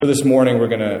For this morning, we're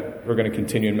gonna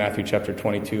continue in Matthew chapter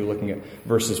 22, looking at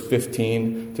verses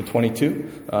 15 to 22.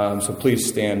 So please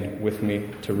stand with me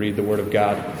to read the Word of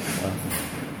God,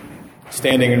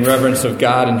 standing in reverence of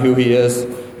God and who He is,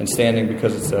 and standing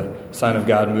because it's a sign of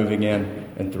God moving in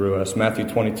and through us. Matthew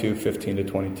 22, 15 to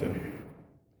 22.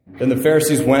 Then the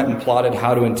Pharisees went and plotted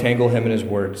how to entangle him in his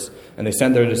words, and they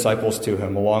sent their disciples to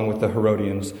him, along with the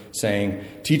Herodians, saying,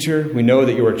 "Teacher, we know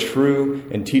that you are true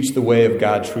and teach the way of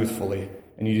God truthfully,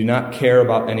 and you do not care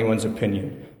about anyone's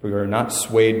opinion, for you are not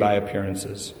swayed by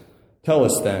appearances. Tell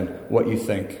us then what you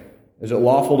think. Is it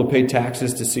lawful to pay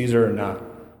taxes to Caesar or not?"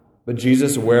 But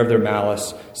Jesus, aware of their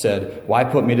malice, said, "Why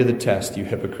put me to the test, you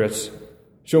hypocrites?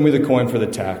 Show me the coin for the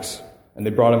tax." And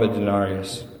they brought him a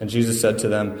denarius. And Jesus said to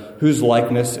them, "Whose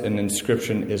likeness and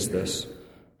inscription is this?"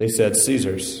 They said,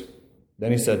 "Caesar's."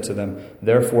 Then he said to them,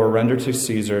 "Therefore render to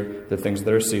Caesar the things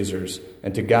that are Caesar's,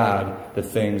 and to God the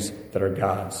things that are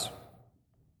God's."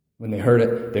 When they heard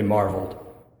it, they marveled,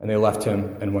 and they left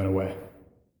him and went away.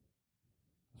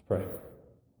 Let's pray.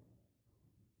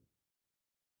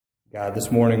 God,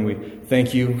 this morning we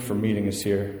thank you for meeting us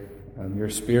here. Your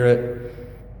Spirit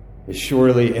is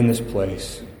surely in this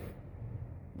place.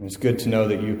 And it's good to know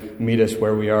that you meet us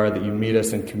where we are, that you meet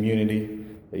us in community,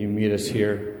 that you meet us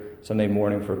here Sunday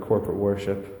morning for corporate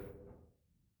worship.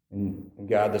 And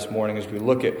God, this morning, as we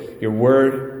look at your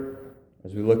word,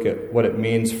 as we look at what it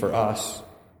means for us,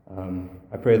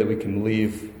 I pray that we can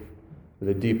leave with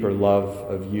a deeper love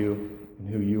of you and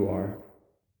who you are.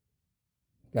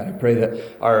 God, I pray that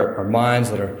our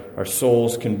minds, that our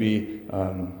souls can be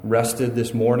rested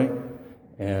this morning,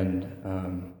 and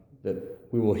that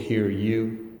we will hear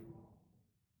you.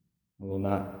 We will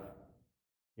not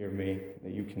hear me,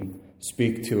 that you can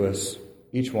speak to us,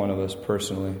 each one of us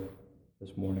personally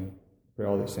this morning. I pray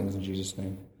all these things in Jesus'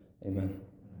 name. Amen.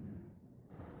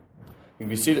 You can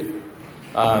be seated.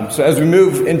 So as we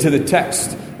move into the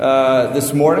text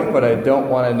this morning, what I don't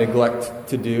want to neglect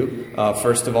to do,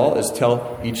 first of all, is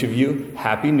tell each of you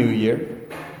Happy New Year.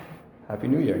 Happy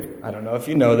New Year. I don't know if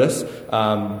you know this,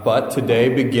 but today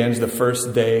begins the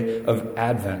first day of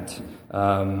Advent.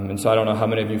 And so I don't know how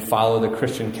many of you follow the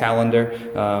Christian calendar,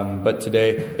 but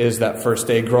today is that first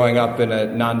day. Growing up in a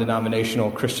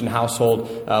non-denominational Christian household,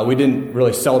 we didn't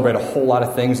really celebrate a whole lot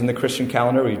of things in the Christian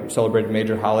calendar. We celebrated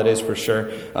major holidays for sure,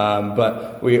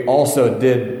 but we also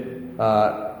did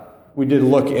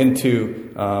look into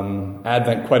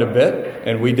Advent quite a bit,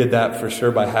 and we did that for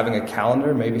sure by having a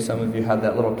calendar. Maybe some of you had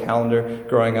that little calendar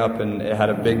growing up, and it had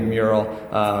a big mural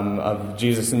of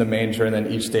Jesus in the manger, and then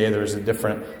each day there was a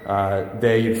different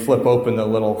day. You'd flip open the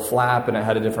little flap, and it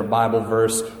had a different Bible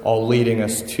verse, all leading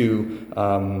us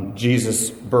to Jesus'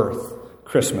 birth,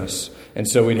 Christmas. And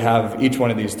so we'd have each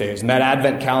one of these days. And that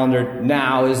Advent calendar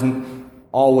now isn't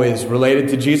always related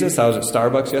to Jesus. I was at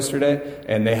Starbucks yesterday,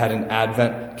 and they had an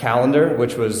Advent calendar,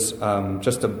 which was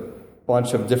just a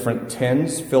bunch of different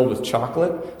tins filled with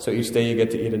chocolate. So each day you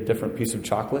get to eat a different piece of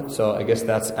chocolate. So I guess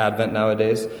that's Advent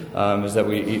nowadays, is that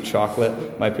we eat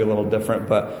chocolate. Might be a little different.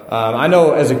 But I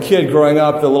know as a kid growing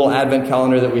up, the little Advent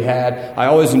calendar that we had, I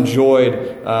always enjoyed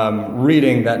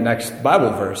reading that next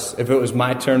Bible verse. If it was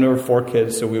my turn, there were 4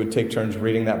 kids, so we would take turns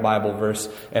reading that Bible verse.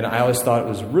 And I always thought it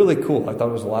was really cool. I thought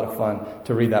it was a lot of fun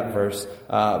to read that verse.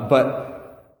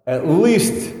 But at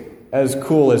least as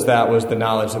cool as that was the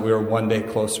knowledge that we were one day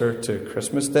closer to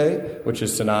Christmas Day, which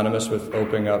is synonymous with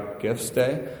opening up gifts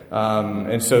day.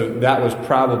 And so that was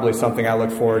probably something I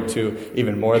look forward to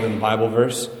even more than the Bible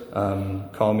verse,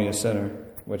 call me a sinner,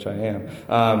 which I am.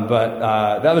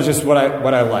 But that was just what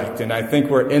I liked. And I think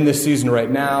we're in this season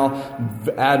right now,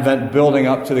 Advent, building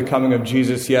up to the coming of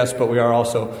Jesus, yes, but we are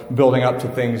also building up to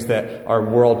things that our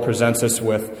world presents us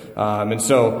with. And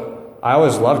so I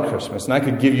always loved Christmas, and I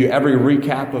could give you every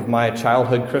recap of my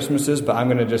childhood Christmases, but I'm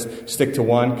going to just stick to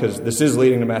one because this is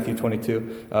leading to Matthew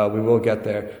 22. We will get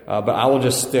there. But I will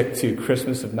just stick to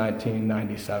Christmas of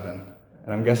 1997.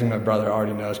 And I'm guessing my brother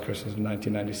already knows Christmas of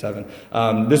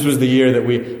 1997. This was the year that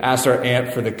we asked our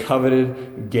aunt for the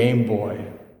coveted Game Boy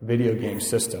video game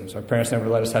systems. Our parents never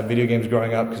let us have video games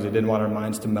growing up because they didn't want our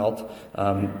minds to melt.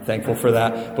 Thankful for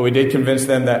that. But we did convince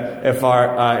them that if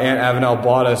our Aunt Avenel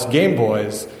bought us Game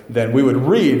Boys, then we would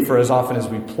read for as often as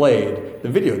we played the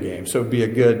video game. So it would be a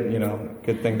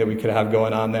good thing that we could have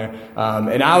going on there.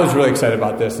 And I was really excited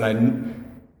about this, and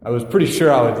I was pretty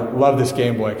sure I would love this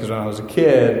Game Boy because when I was a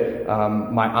kid,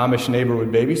 my Amish neighbor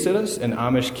would babysit us, and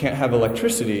Amish can't have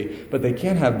electricity, but they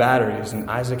can have batteries, and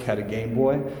Isaac had a Game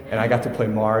Boy, and I got to play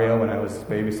Mario when I was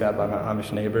babysat by my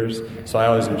Amish neighbors, so I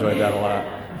always enjoyed that a lot.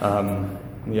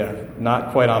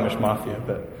 Not quite Amish Mafia,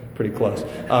 but pretty close.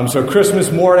 So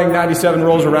Christmas morning, 97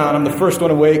 rolls around. I'm the first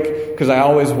one awake because I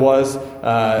always was.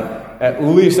 At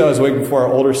least I was awake before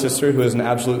our older sister, who is an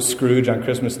absolute Scrooge on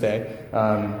Christmas Day.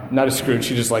 Not a Scrooge,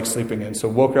 she just likes sleeping in. So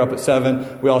woke her up at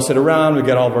 7. We all sit around, we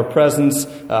get all of our presents.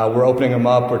 We're opening them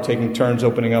up. We're taking turns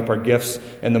opening up our gifts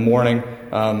in the morning.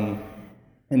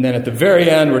 And then at the very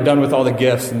end, we're done with all the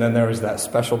gifts. And then there was that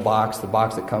special box, the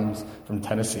box that comes from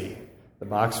Tennessee. The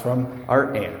box from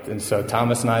our aunt. And so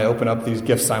Thomas and I open up these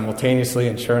gifts simultaneously,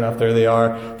 and sure enough, there they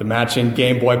are, the matching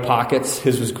Game Boy Pockets.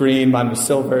 His was green, mine was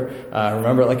silver. I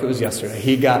remember it like it was yesterday.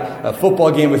 He got a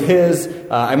football game with his.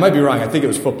 I might be wrong, I think it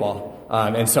was football.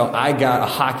 And so I got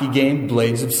a hockey game,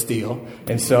 Blades of Steel.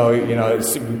 And so,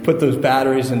 we put those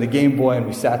batteries in the Game Boy, and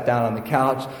we sat down on the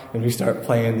couch, and we started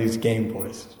playing these Game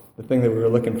Boys. The thing that we were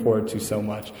looking forward to so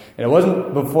much. And it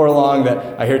wasn't before long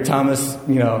that I heard Thomas,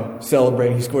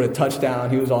 celebrating. He scored a touchdown.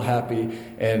 He was all happy.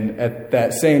 And at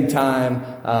that same time,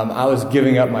 I was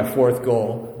giving up my fourth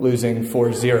goal, losing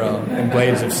 4-0 in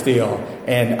Blades of Steel.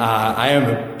 And I am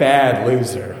a bad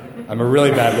loser. I'm a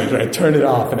really bad loser. I turned it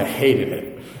off, and I hated it.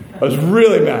 I was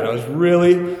really mad. I was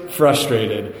really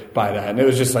frustrated by that. And it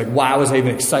was just like, why was I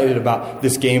even excited about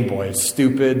this Game Boy? It's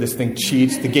stupid. This thing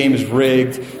cheats. The game is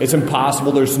rigged. It's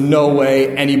impossible. There's no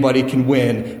way anybody can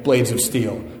win Blades of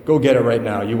Steel. Go get it right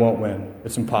now. You won't win.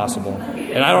 It's impossible.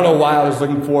 And I don't know why I was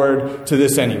looking forward to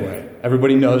this anyway.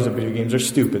 Everybody knows that video games are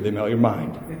stupid. They melt your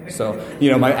mind. So,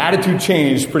 my attitude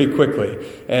changed pretty quickly.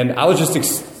 And I was just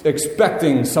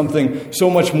expecting something so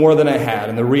much more than I had.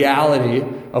 And the reality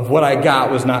of what I got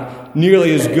was not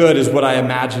nearly as good as what I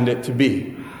imagined it to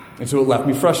be. And so it left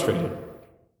me frustrated.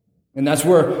 And that's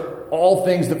where all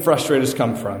things that frustrate us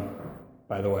come from,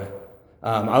 by the way.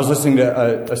 I was listening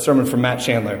to a sermon from Matt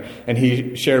Chandler, and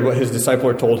he shared what his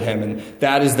discipler told him, and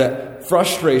that is that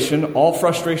all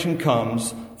frustration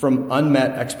comes from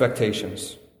unmet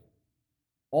expectations.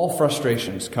 All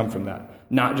frustrations come from that,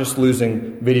 not just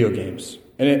losing video games.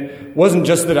 And it wasn't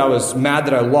just that I was mad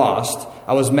that I lost.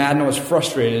 I was mad and I was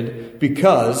frustrated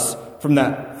because from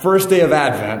that first day of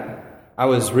Advent, I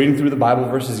was reading through the Bible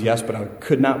verses, yes, but I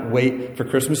could not wait for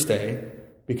Christmas Day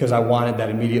because I wanted that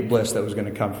immediate bliss that was going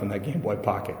to come from that Game Boy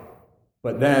Pocket.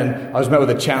 But then I was met with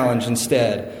a challenge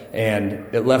instead,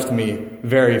 and it left me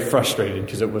very frustrated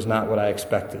because it was not what I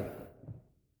expected.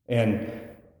 And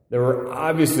there were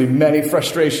obviously many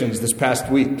frustrations this past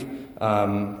week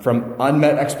from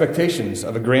unmet expectations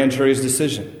of a grand jury's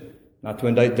decision not to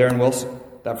indict Darren Wilson.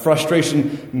 That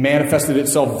frustration manifested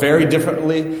itself very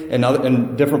differently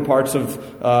in different parts of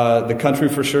the country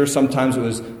for sure. Sometimes it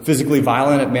was physically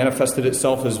violent. It manifested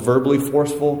itself as verbally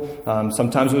forceful.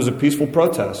 Sometimes it was a peaceful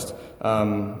protest,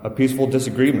 a peaceful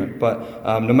disagreement. But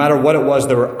no matter what it was,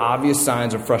 there were obvious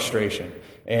signs of frustration.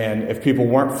 And if people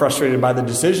weren't frustrated by the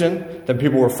decision, then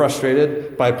people were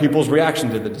frustrated by people's reaction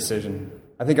to the decision.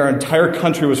 I think our entire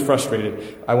country was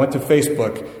frustrated. I went to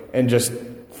Facebook and just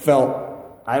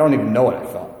felt, I don't even know what I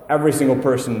felt. Every single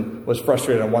person was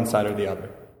frustrated on one side or the other.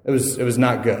 It was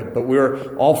not good. But we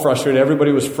were all frustrated.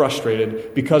 Everybody was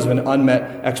frustrated because of an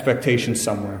unmet expectation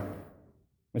somewhere.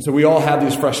 And so we all have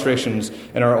these frustrations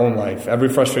in our own life. Every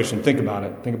frustration, think about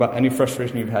it. Think about any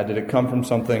frustration you've had. Did it come from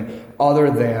something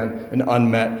other than an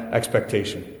unmet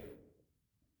expectation?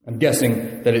 I'm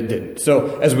guessing that it didn't.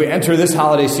 So as we enter this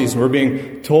holiday season, we're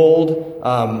being told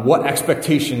what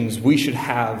expectations we should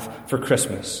have for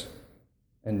Christmas.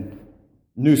 And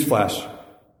newsflash,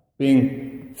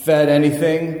 being fed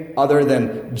anything other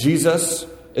than Jesus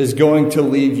is going to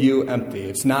leave you empty.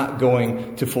 It's not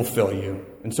going to fulfill you.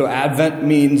 And so Advent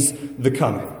means the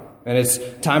coming. And it's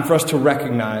time for us to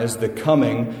recognize the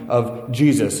coming of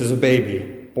Jesus as a baby,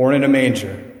 born in a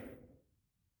manger.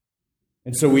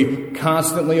 And so we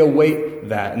constantly await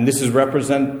that. And this is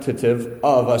representative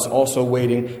of us also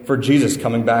waiting for Jesus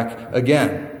coming back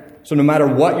again. So no matter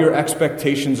what your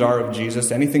expectations are of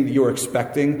Jesus, anything that you're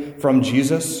expecting from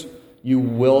Jesus, you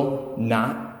will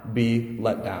not be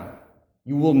let down.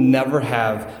 You will never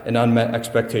have an unmet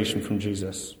expectation from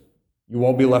Jesus. You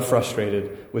won't be left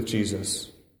frustrated with Jesus.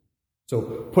 So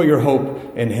put your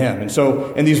hope in Him. And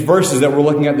so in these verses that we're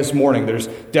looking at this morning, there's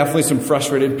definitely some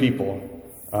frustrated people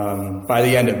by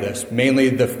the end of this. Mainly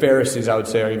the Pharisees, I would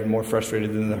say, are even more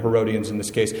frustrated than the Herodians in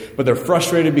this case. But they're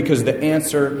frustrated because the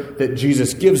answer that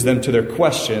Jesus gives them to their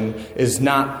question is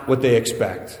not what they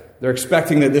expect. They're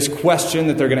expecting that this question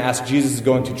that they're going to ask Jesus is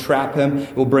going to trap him.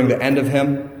 It will bring the end of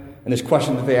him. And this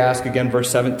question that they ask, again, verse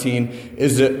 17,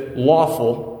 is it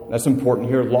lawful, that's important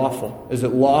here, lawful. Is it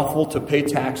lawful to pay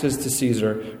taxes to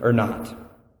Caesar or not?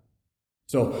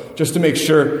 So just to make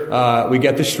sure we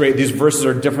get this straight, these verses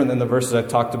are different than the verses I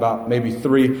talked about maybe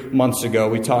 3 months ago.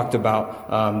 We talked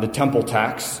about the temple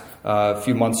tax a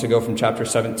few months ago from chapter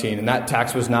 17. And that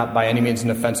tax was not by any means an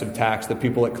offensive tax. The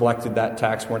people that collected that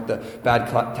tax weren't the bad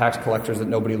tax collectors that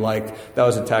nobody liked. That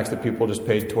was a tax that people just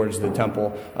paid towards the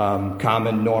temple,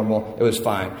 common, normal. It was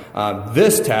fine.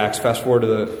 This tax, fast forward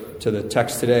to the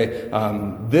text today,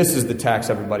 this is the tax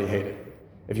everybody hated.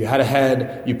 If you had a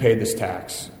head, you paid this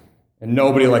tax. And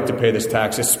nobody liked to pay this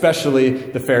tax, especially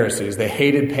the Pharisees. They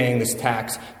hated paying this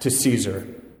tax to Caesar.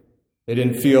 They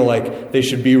didn't feel like they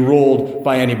should be ruled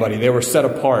by anybody. They were set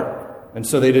apart, and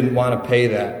so they didn't want to pay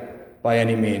that by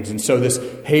any means. And so this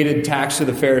hated tax to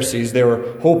the Pharisees, they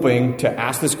were hoping to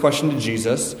ask this question to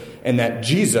Jesus, and that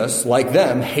Jesus, like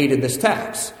them, hated this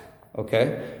tax.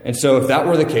 Okay? And so if that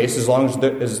were the case, as long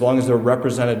as they're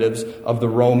representatives of the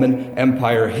Roman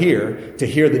Empire here, to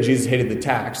hear that Jesus hated the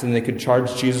tax, then they could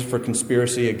charge Jesus for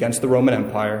conspiracy against the Roman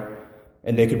Empire,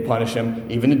 and they could punish him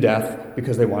even to death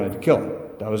because they wanted to kill him.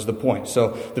 That was the point.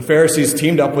 So the Pharisees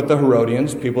teamed up with the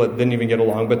Herodians, people that didn't even get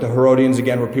along, but the Herodians,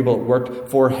 again, were people that worked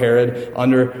for Herod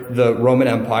under the Roman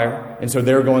Empire. And so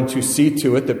they were going to see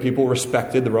to it that people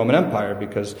respected the Roman Empire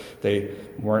because they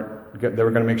were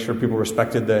going to make sure people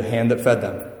respected the hand that fed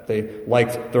them. They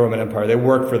liked the Roman Empire. They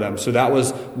worked for them. So that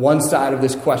was one side of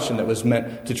this question that was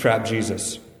meant to trap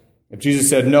Jesus. If Jesus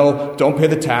said, no, don't pay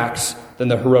the tax, then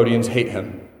the Herodians hate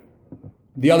him.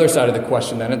 The other side of the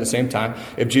question then, at the same time,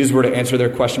 if Jesus were to answer their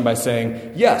question by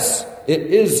saying, yes, it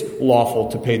is lawful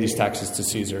to pay these taxes to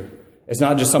Caesar. It's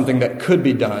not just something that could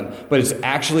be done, but it's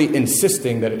actually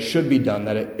insisting that it should be done,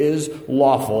 that it is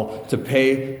lawful to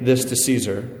pay this to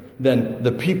Caesar, then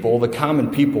the people, the common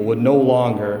people, would no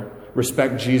longer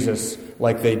respect Jesus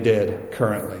like they did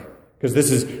currently. Because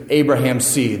this is Abraham's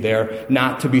seed. They're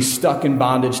not to be stuck in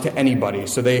bondage to anybody,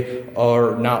 so they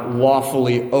are not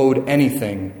lawfully owed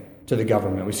anything to the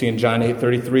government. We see in John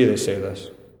 8:33 they say this.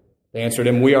 They answered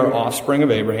him, we are offspring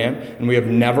of Abraham, and we have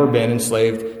never been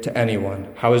enslaved to anyone.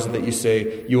 How is it that you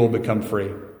say you will become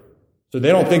free? So they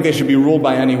don't think they should be ruled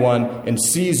by anyone, and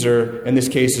Caesar, in this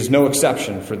case, is no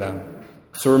exception for them.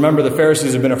 So remember, the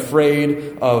Pharisees have been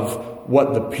afraid of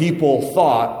what the people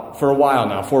thought for a while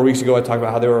now. 4 weeks ago I talked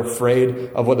about how they were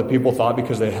afraid of what the people thought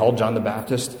because they held John the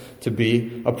Baptist to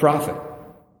be a prophet.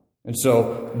 And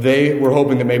so they were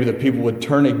hoping that maybe the people would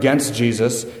turn against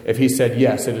Jesus if he said,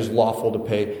 yes, it is lawful to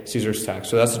pay Caesar's tax.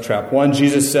 So that's the trap. 1,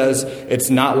 Jesus says it's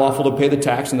not lawful to pay the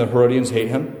tax, and the Herodians hate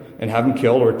him and have him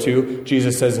killed. Or 2,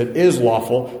 Jesus says it is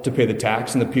lawful to pay the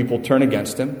tax, and the people turn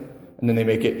against him. And then they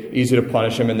make it easy to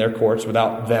punish him in their courts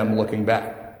without them looking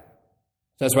back.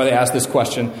 So that's why they ask this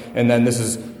question. And then this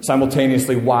is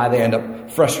simultaneously why they end up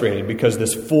frustrated, because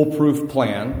this foolproof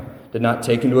plan did not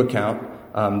take into account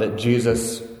that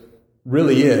Jesus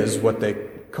really is what they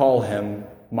call him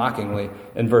mockingly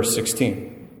in verse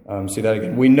 16. See that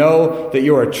again. We know that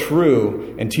you are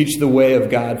true and teach the way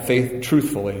of God faith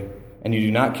truthfully, and you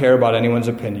do not care about anyone's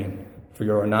opinion, for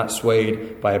you are not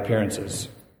swayed by appearances.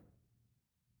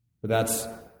 But that's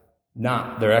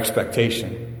not their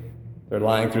expectation. They're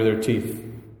lying through their teeth.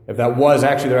 If that was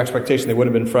actually their expectation, they would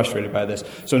have been frustrated by this.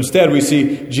 So instead, we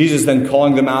see Jesus then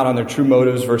calling them out on their true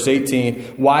motives. Verse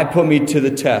 18, why put me to the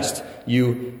test,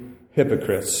 you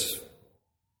hypocrites?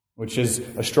 Which is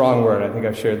a strong word. I think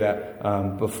I've shared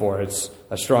that before. It's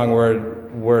a strong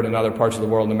word in other parts of the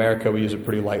world. In America, we use it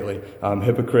pretty lightly.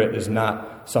 Hypocrite is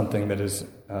not something that is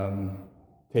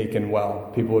taken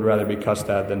well. People would rather be cussed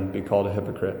at than be called a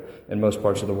hypocrite in most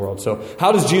parts of the world. So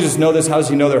how does Jesus know this? How does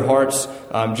he know their hearts?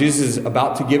 Jesus is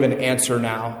about to give an answer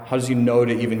now. How does he know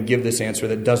to even give this answer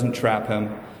that doesn't trap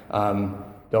him?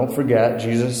 Don't forget,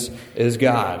 Jesus is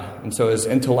God. And so as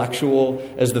intellectual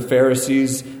as the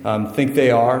Pharisees think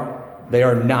they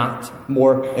are not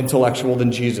more intellectual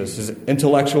than Jesus. As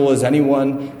intellectual as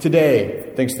anyone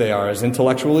today thinks they are, as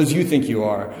intellectual as you think you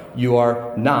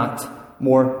are not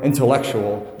more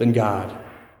intellectual than God.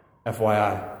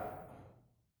 FYI.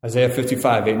 Isaiah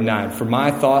 55, 8 and 9. For my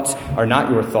thoughts are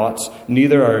not your thoughts,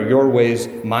 neither are your ways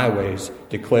my ways,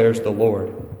 declares the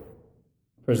Lord.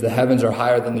 For as the heavens are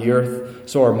higher than the earth,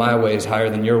 so are my ways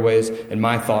higher than your ways, and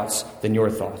my thoughts than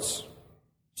your thoughts.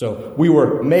 So we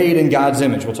were made in God's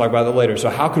image. We'll talk about that later.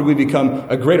 So how could we become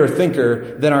a greater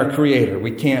thinker than our Creator?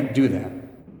 We can't do that.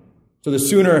 So the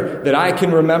sooner that I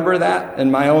can remember that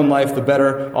in my own life, the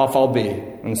better off I'll be.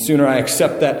 And the sooner I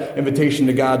accept that invitation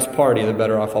to God's party, the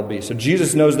better off I'll be. So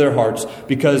Jesus knows their hearts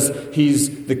because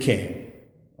he's the King.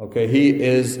 Okay, he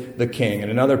is the King. And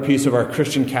another piece of our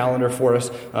Christian calendar for us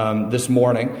this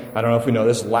morning, I don't know if we know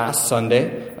this, last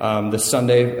Sunday, this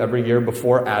Sunday every year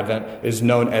before Advent is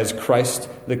known as Christ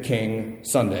the King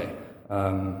Sunday.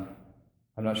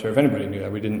 I'm not sure if anybody knew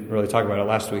that. We didn't really talk about it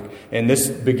last week. And this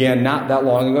began not that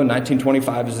long ago.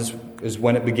 1925 is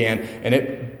when it began. And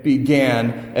it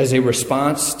began as a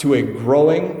response to a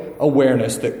growing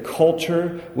awareness that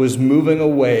culture was moving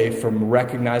away from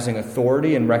recognizing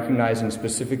authority and recognizing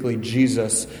specifically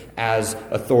Jesus as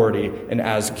authority and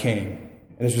as king.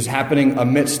 And this was happening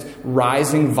amidst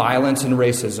rising violence and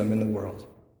racism in the world.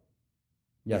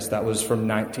 Yes, that was from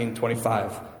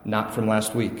 1925, not from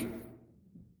last week.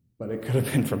 But it could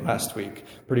have been from last week.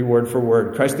 Pretty word for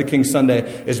word. Christ the King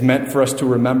Sunday is meant for us to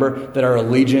remember that our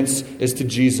allegiance is to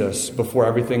Jesus before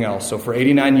everything else. So for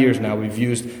 89 years now, we've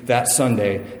used that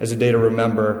Sunday as a day to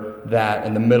remember that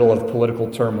in the middle of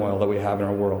political turmoil that we have in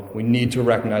our world. We need to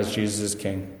recognize Jesus as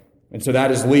King. And so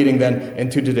that is leading then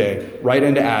into today, right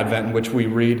into Advent, in which we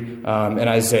read in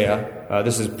Isaiah.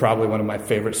 This is probably one of my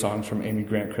favorite songs from Amy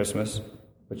Grant Christmas,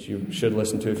 which you should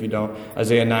listen to if you don't.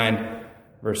 Isaiah 9,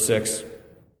 verse 6.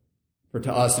 For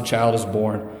to us a child is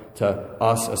born, to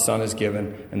us a son is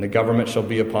given, and the government shall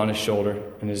be upon his shoulder,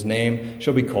 and his name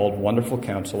shall be called Wonderful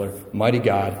Counselor, Mighty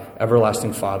God,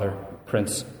 Everlasting Father,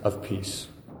 Prince of Peace.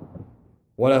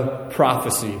 What a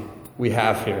prophecy we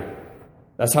have here.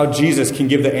 That's how Jesus can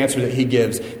give the answer that he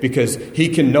gives, because he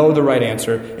can know the right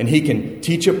answer, and he can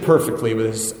teach it perfectly with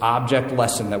this object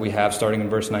lesson that we have starting in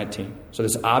verse 19. So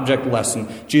this object lesson,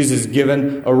 Jesus is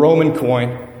given a Roman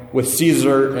coin with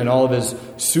Caesar and all of his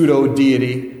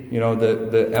pseudo-deity. You know,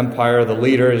 the empire, the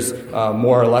leader is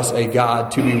more or less a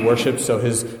god to be worshipped. So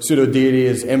his pseudo-deity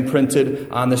is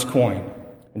imprinted on this coin.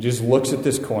 And Jesus looks at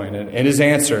this coin. And in his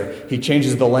answer, he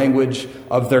changes the language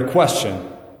of their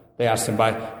question. They asked him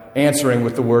by answering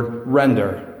with the word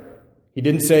render. He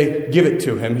didn't say give it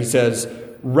to him. He says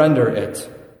render it.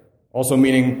 Also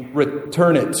meaning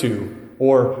return it to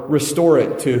or restore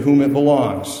it to whom it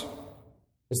belongs.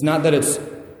 It's not that it's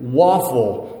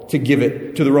lawful to give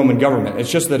it to the Roman government.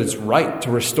 It's just that it's right to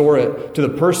restore it to the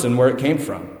person where it came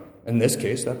from. In this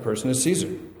case, that person is Caesar.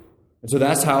 And so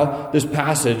that's how this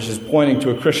passage is pointing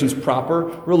to a Christian's proper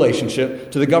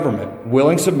relationship to the government.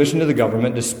 Willing submission to the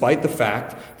government despite the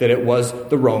fact that it was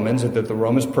the Romans, that the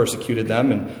Romans persecuted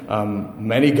them. And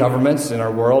many governments in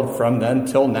our world from then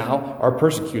till now are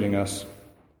persecuting us.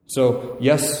 So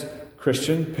yes,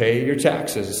 Christian, pay your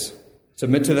taxes.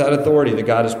 Submit to that authority that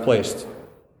God has placed.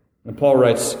 And Paul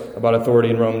writes about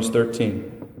authority in Romans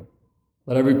 13.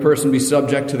 Let every person be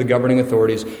subject to the governing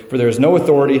authorities, for there is no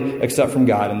authority except from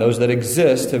God, and those that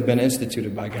exist have been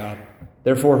instituted by God.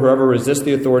 Therefore, whoever resists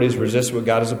the authorities resists what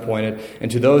God has appointed,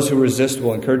 and to those who resist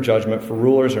will incur judgment, for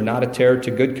rulers are not a terror to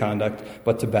good conduct,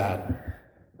 but to bad.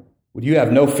 Would you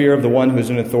have no fear of the one who is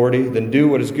in authority? Then do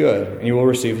what is good, and you will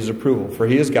receive his approval. For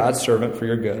he is God's servant for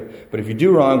your good. But if you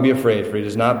do wrong, be afraid, for he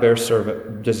does not bear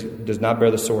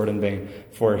the sword in vain.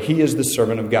 For he is the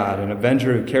servant of God, an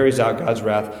avenger who carries out God's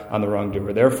wrath on the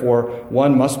wrongdoer. Therefore,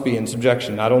 one must be in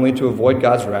subjection, not only to avoid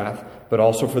God's wrath, but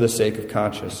also for the sake of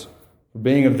conscience. For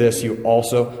being of this, you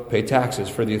also pay taxes,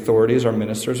 for the authorities are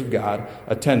ministers of God,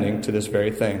 attending to this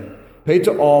very thing. Pay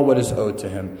to all what is owed to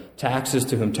him. Taxes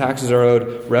to whom taxes are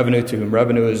owed, revenue to whom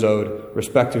revenue is owed,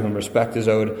 respect to whom respect is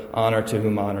owed, honor to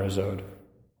whom honor is owed.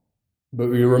 But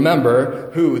we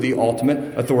remember who the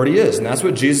ultimate authority is. And that's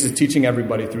what Jesus is teaching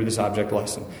everybody through this object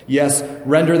lesson. Yes,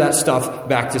 render that stuff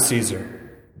back to Caesar.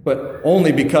 But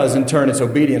only because in turn it's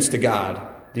obedience to God,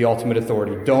 the ultimate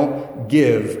authority. Don't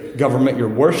give government your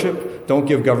worship. Don't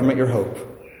give government your hope.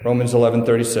 Romans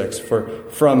 11:36. For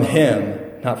from him,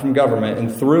 not from government,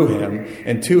 and through him,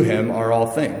 and to him are all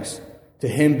things. To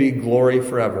him be glory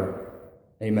forever.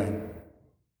 Amen.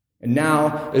 And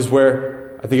now is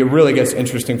where I think it really gets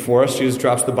interesting for us. Jesus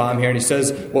drops the bomb here, and he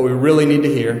says what we really need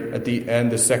to hear at the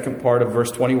end, the second part of verse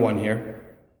 21 here.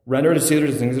 Render to Caesar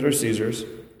the things that are Caesar's,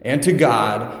 and to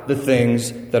God the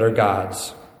things that are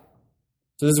God's.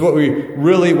 So this is what we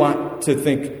really want to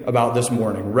think about this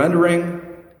morning.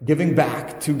 Giving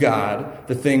back to God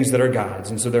the things that are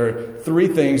God's. And so there are three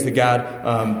things that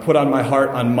God put on my heart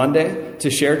on Monday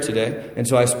to share today. And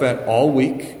so I spent all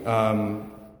week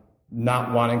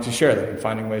not wanting to share them and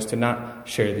finding ways to not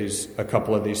share a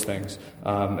couple of these things.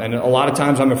 And a lot of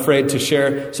times I'm afraid to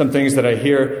share some things that I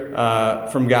hear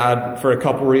from God for a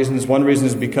couple reasons. One reason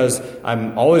is because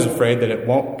I'm always afraid that it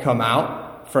won't come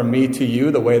out from me to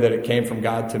you the way that it came from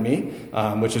God to me,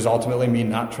 which is ultimately me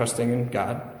not trusting in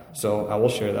God. So I will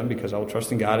share them because I will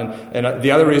trust in God. And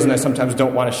the other reason I sometimes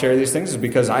don't want to share these things is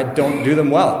because I don't do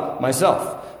them well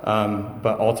myself.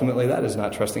 But ultimately that is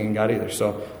not trusting in God either.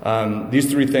 So these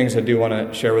three things I do want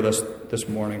to share with us this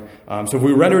morning. So if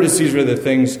we render to Caesar the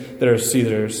things that are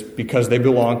Caesar's because they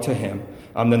belong to him,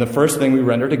 then the first thing we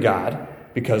render to God,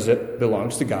 because it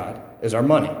belongs to God, is our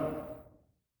money.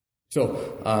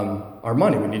 So our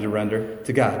money we need to render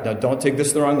to God. Now, don't take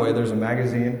this the wrong way. There's a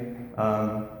magazine,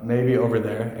 maybe over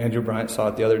there. Andrew Bryant saw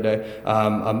it the other day.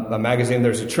 A magazine.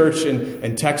 There's a church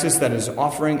in Texas that is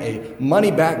offering a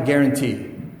money-back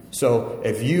guarantee. So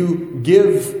if you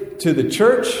give to the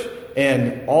church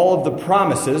and all of the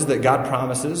promises that God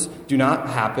promises do not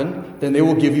happen, then they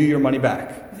will give you your money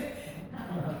back.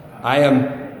 I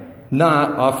am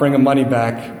not offering a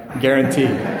money-back guarantee.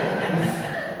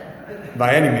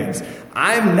 By any means.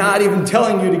 I'm not even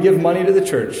telling you to give money to the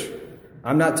church.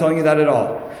 I'm not telling you that at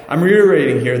all. I'm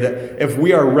reiterating here that if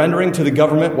we are rendering to the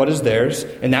government what is theirs,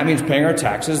 and that means paying our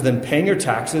taxes, then paying your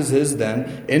taxes is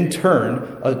then, in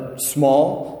turn, a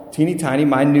small, teeny tiny,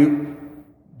 minute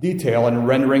detail in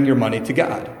rendering your money to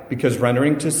God. Because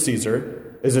rendering to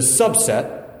Caesar is a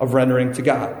subset of rendering to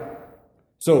God.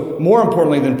 So more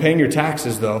importantly than paying your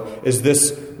taxes, though, is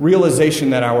this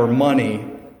realization that our money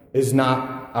is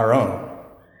not our own.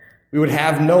 We would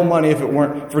have no money if it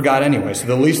weren't for God anyway. So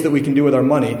the least that we can do with our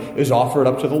money is offer it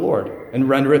up to the Lord and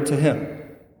render it to Him.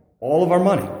 All of our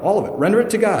money, all of it. Render it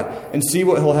to God and see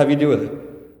what He'll have you do with it.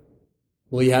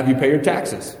 Will He have you pay your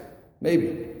taxes?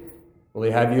 Maybe. Will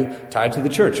He have you tied to the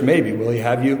church? Maybe. Will He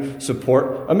have you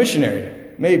support a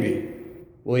missionary? Maybe.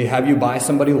 Will He have you buy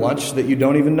somebody lunch that you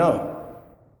don't even know?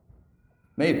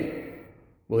 Maybe.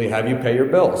 Will He have you pay your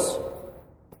bills?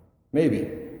 Maybe.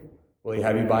 Will He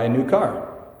have you buy a new car?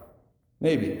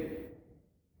 Maybe.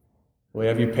 Will He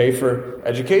have you pay for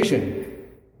education?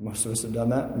 Most of us have done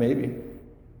that. Maybe.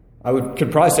 I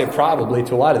could probably say probably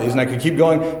to a lot of these, and I could keep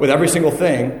going with every single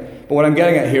thing. But what I'm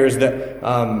getting at here is that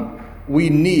we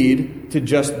need to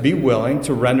just be willing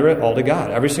to render it all to God,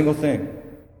 every single thing.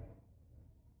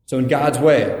 So in God's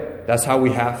way, that's how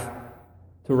we have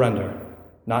to render,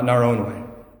 not in our own way.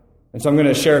 And so I'm going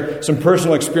to share some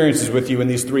personal experiences with you in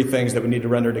these three things that we need to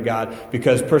render to God,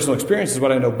 because personal experience is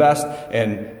what I know best,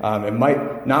 and it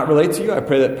might not relate to you. I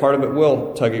pray that part of it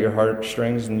will tug at your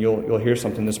heartstrings, and you'll hear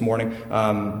something this morning.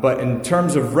 But in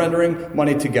terms of rendering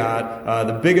money to God,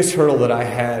 the biggest hurdle that I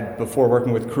had before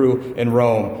working with Crew in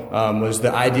Rome was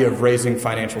the idea of raising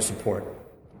financial support.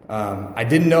 I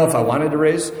didn't know if I wanted to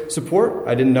raise support.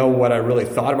 I didn't know what I really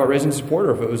thought about raising support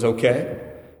or if it was okay.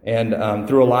 And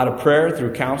through a lot of prayer,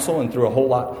 through counsel, and through a whole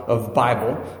lot of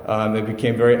Bible, it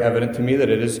became very evident to me that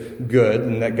it is good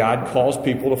and that God calls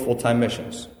people to full-time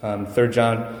missions. 3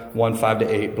 John 1,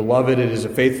 5-8, Beloved, it is a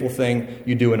faithful thing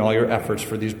you do in all your efforts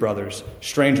for these brothers,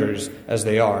 strangers as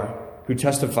they are, who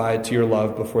testified to your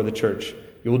love before the church.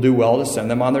 You will do well to send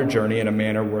them on their journey in a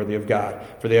manner worthy of God,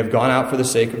 for they have gone out for the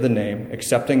sake of the name,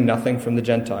 accepting nothing from the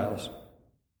Gentiles.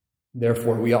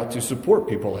 Therefore, we ought to support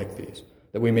people like these,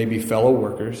 that we may be fellow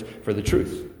workers for the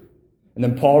truth. And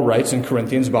then Paul writes in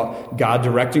Corinthians about God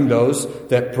directing those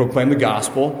that proclaim the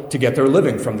gospel to get their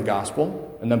living from the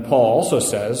gospel. And then Paul also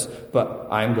says, but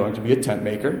I am going to be a tent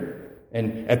maker.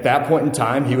 And at that point in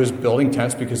time, he was building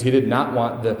tents because he did not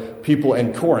want the people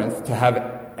in Corinth to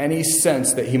have any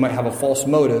sense that he might have a false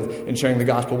motive in sharing the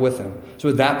gospel with them. So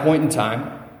at that point in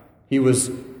time, he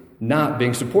was not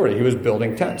being supported. He was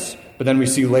building tents. But then we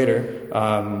see later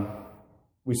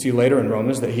in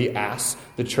Romans that he asks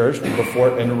the church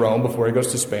in Rome before he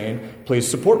goes to Spain, please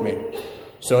support me.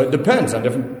 So it depends on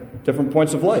different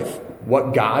points of life,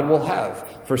 what God will have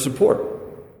for support.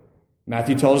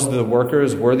 Matthew tells us that the worker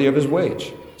is worthy of his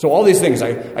wage. So all these things,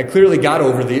 I clearly got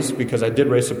over these because I did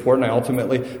raise support, and I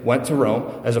ultimately went to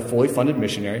Rome as a fully funded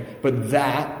missionary. But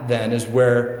that then is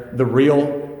where the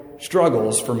real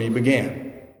struggles for me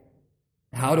began.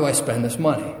 How do I spend this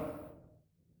money?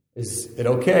 Is it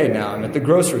okay now? I'm at the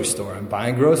grocery store. I'm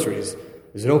buying groceries.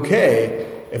 Is it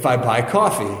okay if I buy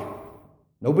coffee?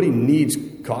 Nobody needs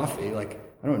coffee.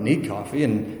 I don't need coffee.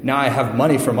 And now I have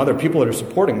money from other people that are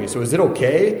supporting me. So is it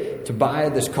okay to buy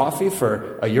this coffee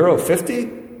for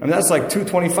 €1.50? I mean, that's like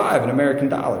 $2.25 in American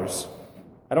dollars.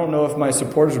 I don't know if my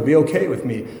supporters would be okay with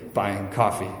me buying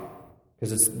coffee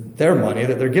because it's their money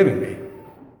that they're giving me.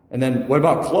 And then what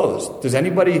about clothes? Does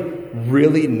anybody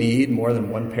really need more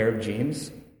than one pair of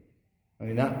jeans? I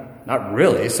mean, not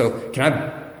really. So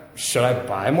should I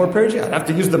buy more pairs? I'd have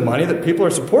to use the money that people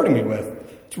are supporting me with.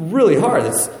 It's really hard.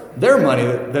 It's their money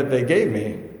that they gave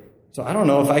me. So I don't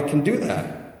know if I can do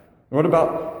that. What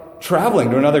about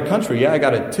traveling to another country? Yeah, I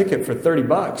got a ticket for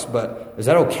 $30, but is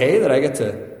that okay that I get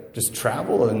to just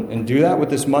travel and do that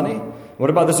with this money? What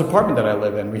about this apartment that I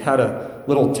live in? We had a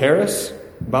little terrace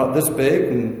about this big,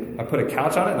 and I put a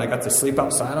couch on it, and I got to sleep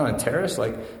outside on a terrace.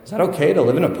 Is that okay to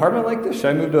live in an apartment like this? Should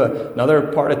I move to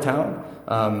another part of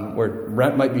town where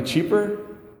rent might be cheaper?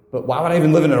 But why would I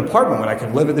even live in an apartment when I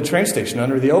could live at the train station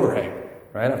under the overhang?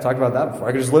 Right? I've talked about that before.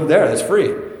 I could just live there. That's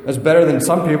free. That's better than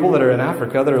some people that are in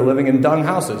Africa that are living in dung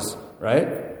houses, right?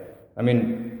 I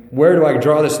mean, where do I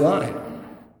draw this line?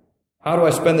 How do I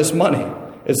spend this money?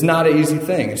 It's not an easy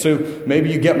thing. So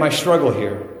maybe you get my struggle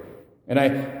here. And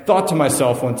I thought to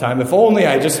myself one time, if only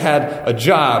I just had a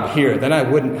job here, then I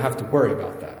wouldn't have to worry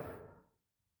about that.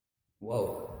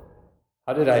 Whoa.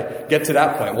 How did I get to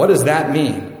that point? What does that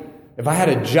mean? If I had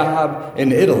a job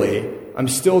in Italy, I'm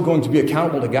still going to be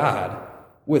accountable to God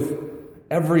with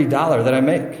every dollar that I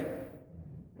make.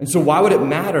 And so why would it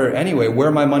matter anyway where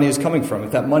my money is coming from?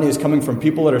 If that money is coming from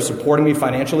people that are supporting me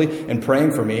financially and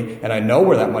praying for me, and I know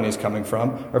where that money is coming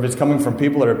from, or if it's coming from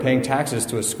people that are paying taxes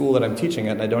to a school that I'm teaching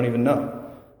at and I don't even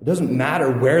know. It doesn't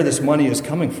matter where this money is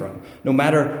coming from. No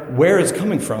matter where it's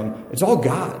coming from, it's all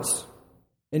God's.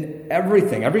 And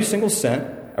everything, every single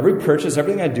cent, every purchase,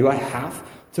 everything I do, I have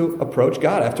to approach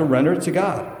God. I have to render it to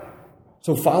God.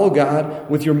 So follow God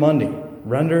with your money.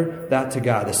 Render that to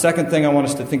God. The second thing I want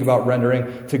us to think about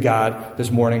rendering to God this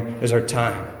morning is our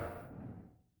time.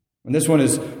 And this one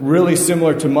is really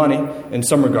similar to money in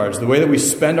some regards. The way that we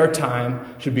spend our time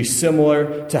should be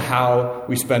similar to how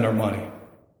we spend our money.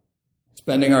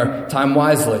 Spending our time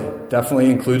wisely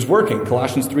definitely includes working.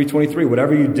 Colossians 3:23,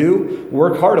 whatever you do,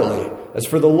 work heartily as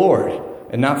for the Lord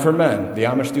and not for men. The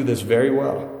Amish do this very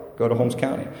well. Go to Holmes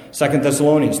County. 2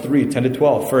 Thessalonians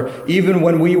 3:10-12, for even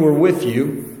when we were with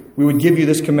you, we would give you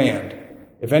this command.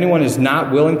 If anyone is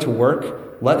not willing to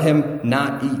work, let him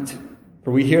not eat.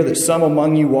 For we hear that some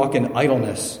among you walk in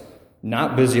idleness,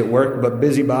 not busy at work, but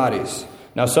busy bodies.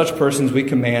 Now such persons we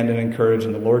command and encourage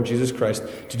in the Lord Jesus Christ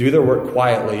to do their work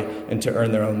quietly and to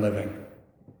earn their own living.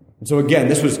 And so again,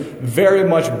 this was very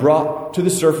much brought to the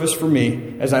surface for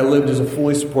me as I lived as a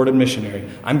fully supported missionary.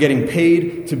 I'm getting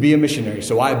paid to be a missionary,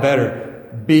 so I better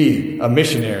be a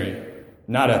missionary,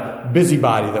 not a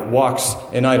busybody that walks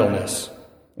in idleness.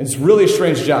 And it's really a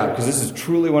strange job because this is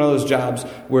truly one of those jobs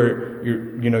where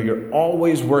you're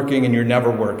always working and you're never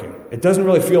working. It doesn't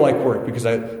really feel like work because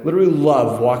I literally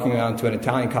love walking around to an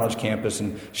Italian college campus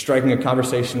and striking a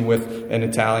conversation with an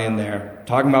Italian there,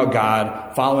 talking about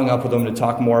God, following up with them to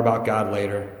talk more about God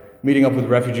later, meeting up with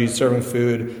refugees, serving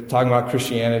food, talking about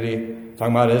Christianity,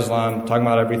 talking about Islam, talking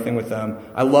about everything with them.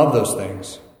 I love those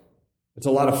things. It's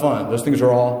a lot of fun. Those things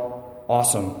are all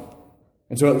awesome.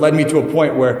 And so it led me to a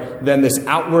point where then this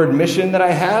outward mission that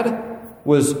I had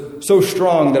was so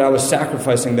strong that I was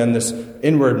sacrificing then this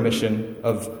inward mission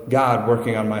of God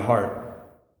working on my heart.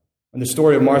 And the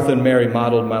story of Martha and Mary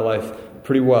modeled my life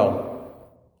pretty well.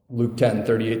 Luke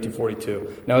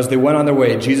 10:38-42. Now as they went on their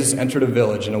way, Jesus entered a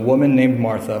village, and a woman named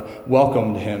Martha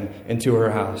welcomed him into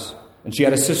her house. And she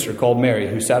had a sister called Mary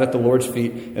who sat at the Lord's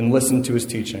feet and listened to his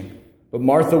teaching. But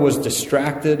Martha was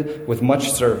distracted with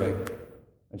much serving.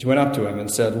 And she went up to him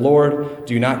and said, Lord,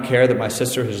 do you not care that my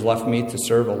sister has left me to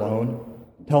serve alone?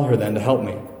 Tell her then to help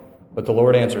me. But the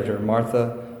Lord answered her,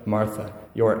 Martha, Martha,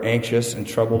 you are anxious and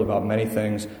troubled about many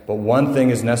things, but one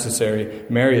thing is necessary.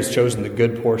 Mary has chosen the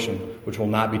good portion, which will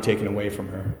not be taken away from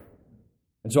her.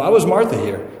 And so I was Martha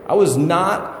here. I was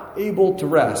not able to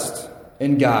rest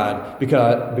in God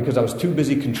because I was too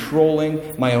busy controlling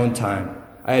my own time.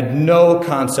 I had no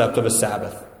concept of a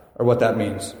Sabbath or what that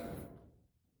means.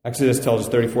 Exodus tells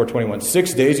us 34:21,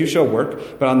 6 days you shall work,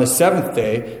 but on the seventh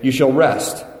day you shall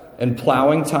rest. In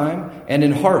plowing time and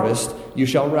in harvest you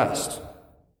shall rest.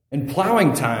 In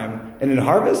plowing time and in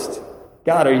harvest?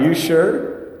 God, are you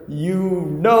sure?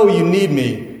 You know you need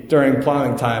me during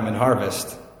plowing time and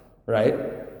harvest, right?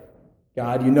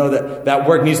 God, you know that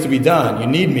work needs to be done. You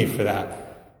need me for that.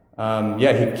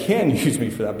 He can use me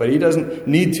for that, but he doesn't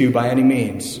need to by any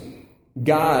means.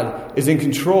 God is in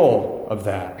control of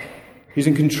that. He's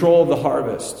in control of the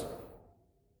harvest.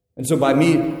 And so by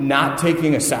me not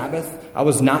taking a Sabbath, I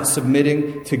was not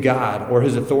submitting to God or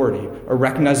his authority or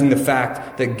recognizing the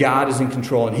fact that God is in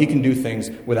control and he can do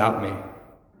things without me.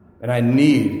 And I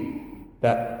need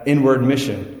that inward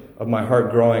mission of my heart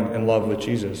growing in love with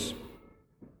Jesus.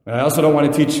 And I also don't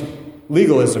want to teach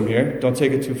legalism here. Don't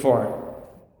take it too far.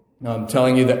 I'm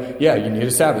telling you that, you need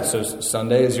a Sabbath. So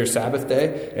Sunday is your Sabbath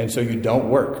day, and so you don't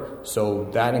work. So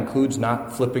that includes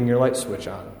not flipping your light switch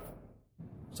on.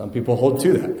 Some people hold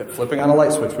to that flipping on a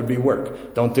light switch would be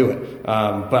work. Don't do it.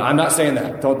 But I'm not saying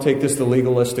that. Don't take this the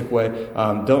legalistic way.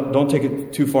 Don't take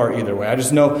it too far either way. I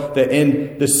just know that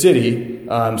in the city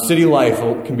life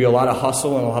can be a lot of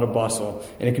hustle and a lot of bustle,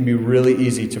 and it can be really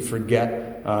easy to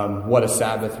forget what a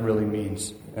Sabbath really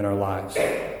means in our lives.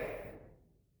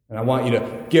 And I want you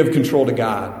to give control to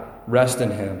God. Rest in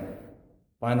him.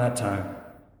 Find that time.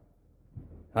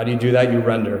 How do you do that? You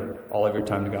render all of your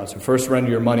time to God. So first, render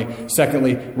your money.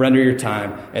 Secondly, render your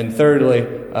time. And thirdly,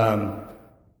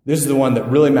 This is the one that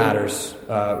really matters.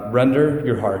 Render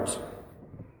your heart.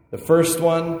 The first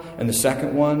one and the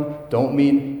second one don't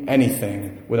mean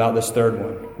anything without this third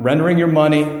one. Rendering your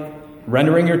money,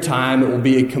 rendering your time, it will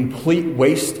be a complete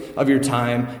waste of your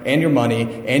time and your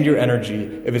money and your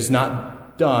energy if it's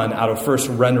not done out of first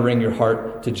rendering your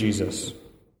heart to Jesus.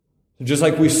 So just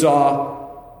like we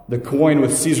saw the coin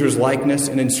with Caesar's likeness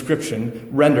and inscription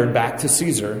rendered back to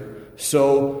Caesar,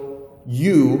 so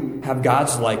you have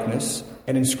God's likeness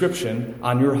and inscription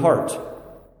on your heart.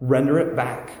 Render it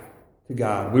back to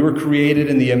God. We were created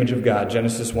in the image of God,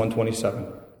 Genesis 1:27.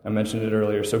 I mentioned it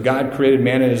earlier. So God created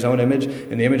man in his own image.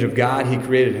 In the image of God, he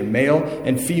created him. Male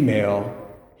and female,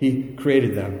 he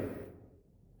created them.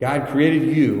 God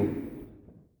created you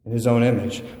in his own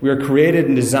image. We are created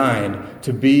and designed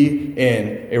to be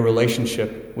in a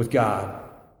relationship with God.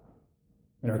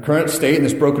 In our current state, in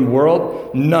this broken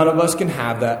world, none of us can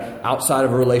have that outside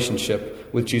of a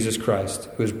relationship with Jesus Christ,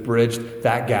 who has bridged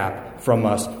that gap from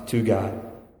us to God.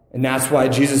 And that's why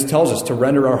Jesus tells us to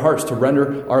render our hearts, to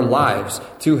render our lives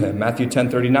to him. Matthew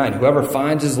 10:39, whoever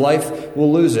finds his life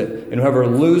will lose it, and whoever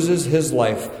loses his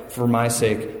life for my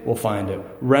sake will find it.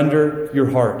 Render your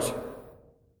heart.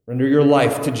 Render your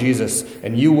life to Jesus,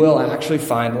 and you will actually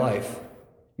find life.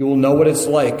 You will know what it's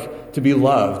like to be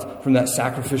loved from that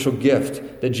sacrificial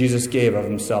gift that Jesus gave of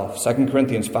himself. 2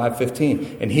 Corinthians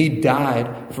 5:15. And he died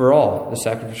for all, the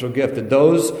sacrificial gift, that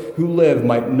those who live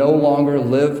might no longer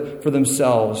live for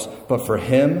themselves, but for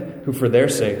him who for their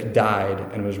sake died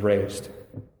and was raised.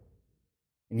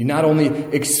 And you not only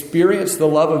experience the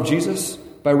love of Jesus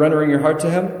by rendering your heart to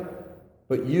him,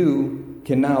 but you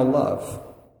can now love.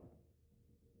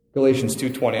 Galatians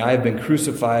 2:20, I have been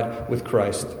crucified with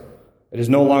Christ. It is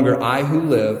no longer I who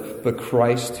live, but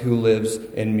Christ who lives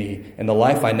in me. And the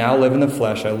life I now live in the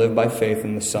flesh, I live by faith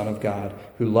in the Son of God,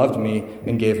 who loved me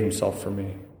and gave himself for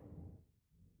me.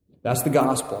 That's the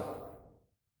gospel.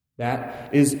 That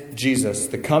is Jesus.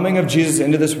 The coming of Jesus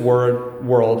into this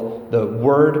world, the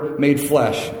Word made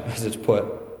flesh, as it's put,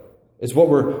 is what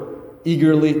we're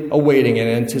eagerly awaiting and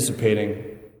anticipating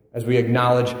as we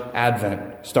acknowledge Advent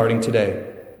starting today.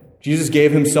 Jesus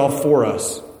gave himself for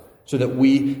us so that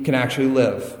we can actually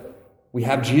live. We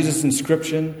have Jesus'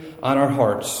 inscription on our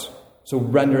hearts, so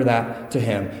render that to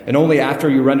him. And only after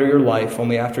you render your life,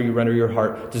 only after you render your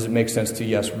heart, does it make sense to,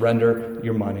 yes, render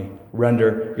your money,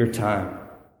 render your time.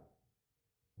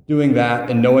 Doing that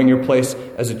and knowing your place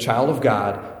as a child of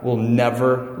God will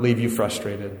never leave you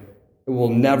frustrated. It will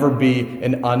never be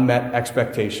an unmet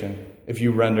expectation if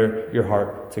you render your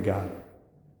heart to God.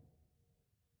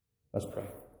 Let's pray.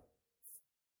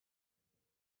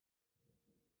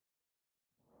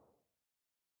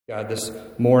 God, this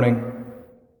morning,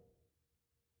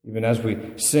 even as we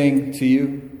sing to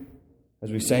you,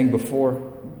 as we sang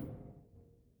before,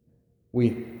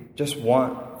 we just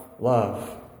want love.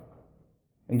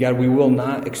 And God, we will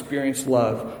not experience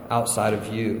love outside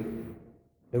of you.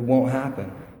 It won't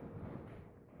happen.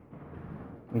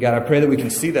 And God, I pray that we can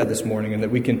see that this morning and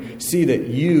that we can see that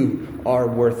you are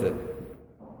worth it.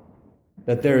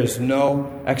 That there is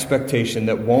no expectation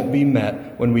that won't be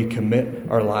met when we commit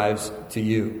our lives to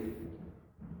you.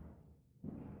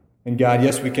 And God,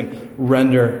 yes, we can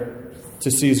render to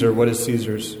Caesar what is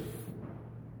Caesar's.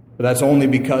 But that's only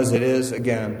because it is,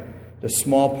 again, the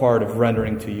small part of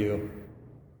rendering to you.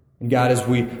 And God, as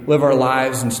we live our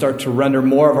lives and start to render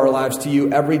more of our lives to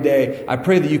you every day, I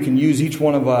pray that you can use each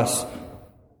one of us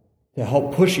to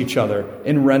help push each other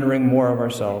in rendering more of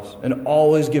ourselves and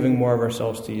always giving more of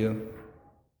ourselves to you.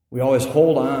 We always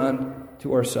hold on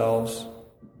to ourselves.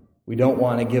 We don't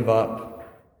want to give up.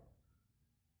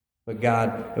 But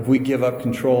God, if we give up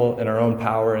control and our own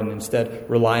power and instead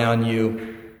rely on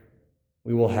you,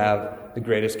 we will have the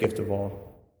greatest gift of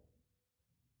all.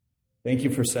 Thank you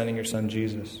for sending your son,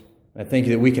 Jesus. I thank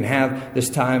you that we can have this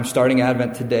time starting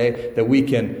Advent today, that we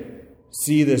can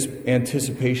see this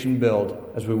anticipation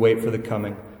build as we wait for the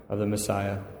coming of the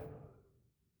Messiah.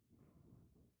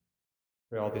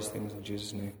 Pray all these things in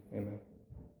Jesus' name. Amen.